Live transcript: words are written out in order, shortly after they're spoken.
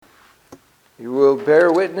You will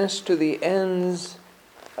bear witness to the ends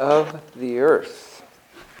of the earth.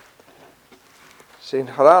 St.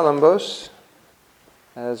 Haralambos,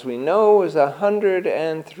 as we know, was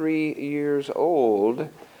 103 years old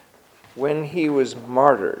when he was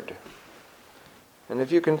martyred. And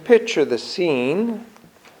if you can picture the scene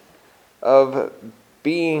of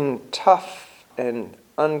being tough and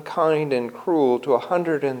unkind and cruel to a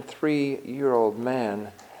 103-year-old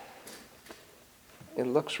man, it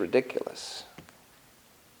looks ridiculous.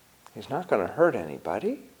 He's not going to hurt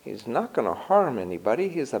anybody. He's not going to harm anybody.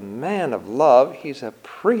 He's a man of love. He's a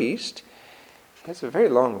priest. He has a very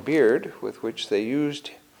long beard with which they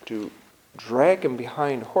used to drag him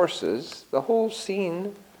behind horses. The whole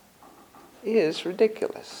scene is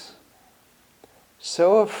ridiculous.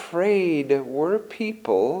 So afraid were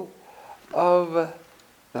people of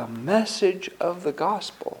the message of the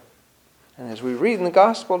gospel. And as we read in the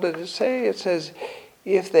gospel, it says,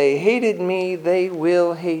 if they hated me, they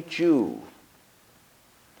will hate you.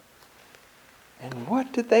 And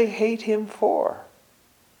what did they hate him for?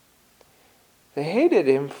 They hated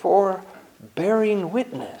him for bearing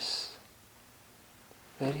witness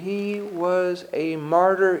that he was a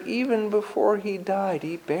martyr even before he died.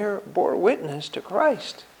 He bore witness to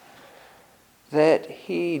Christ, that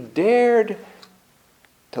he dared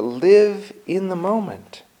to live in the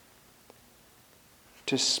moment,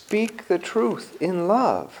 to speak the truth in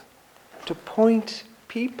love, to point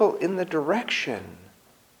people in the direction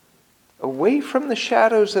away from the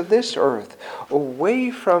shadows of this earth,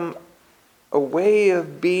 away from a way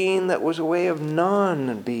of being that was a way of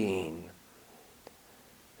non-being,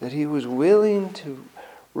 that he was willing to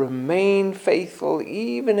remain faithful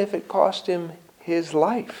even if it cost him his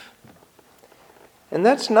life. And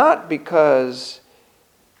that's not because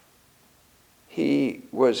he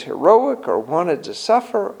was heroic or wanted to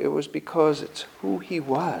suffer. It was because it's who he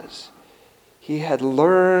was. He had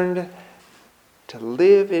learned to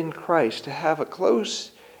live in Christ, to have a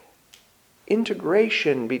close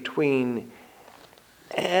integration between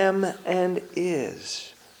am and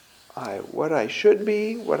is. What I should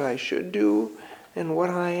be, what I should do, and what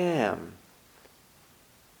I am.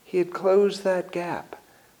 He had closed that gap,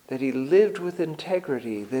 that he lived with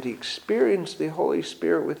integrity, that he experienced the Holy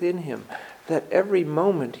Spirit within him, that every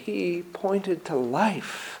moment he pointed to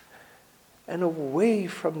life and away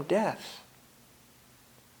from death.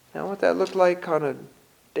 Now, what that looked like on a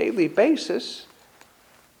daily basis,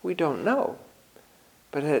 we don't know.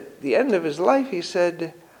 But at the end of his life, he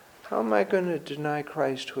said, how am I going to deny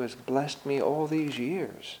Christ who has blessed me all these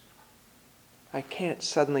years? I can't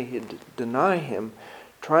suddenly deny him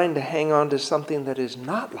trying to hang on to something that is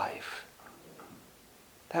not life.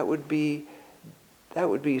 That would be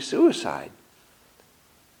suicide.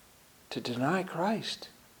 To deny Christ,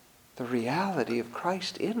 the reality of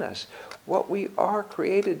Christ in us, what we are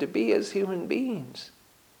created to be as human beings.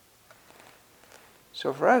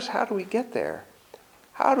 So for us, how do we get there?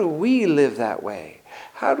 How do we live that way?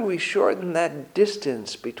 How do we shorten that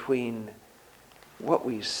distance between what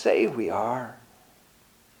we say we are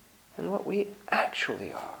and what we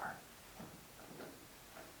actually are?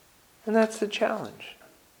 And that's the challenge.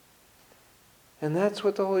 And that's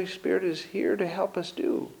what the Holy Spirit is here to help us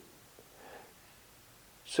do.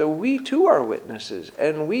 So we too are witnesses,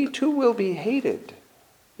 and we too will be hated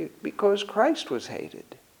because Christ was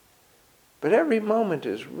hated. But every moment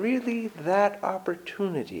is really that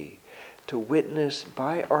opportunity to witness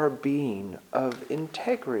by our being of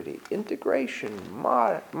integrity, integration,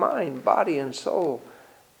 mind, body, and soul,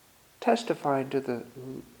 testifying to the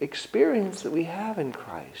experience that we have in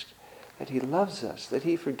Christ, that he loves us, that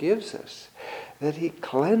he forgives us, that he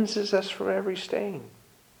cleanses us from every stain,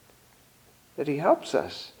 that he helps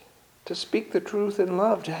us to speak the truth in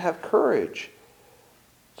love, to have courage,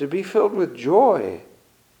 to be filled with joy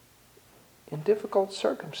in difficult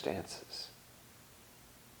circumstances.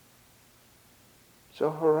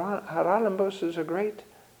 So Haralambos is a great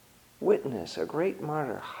witness, a great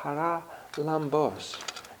martyr. Haralambos,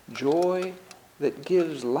 joy that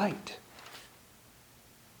gives light.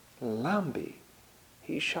 Lambi,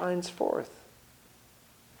 he shines forth.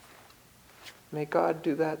 May God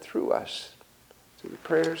do that through us, through the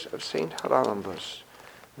prayers of Saint Haralambos.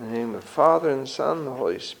 In the name of the Father, and the Son, and the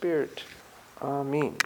Holy Spirit. Amen.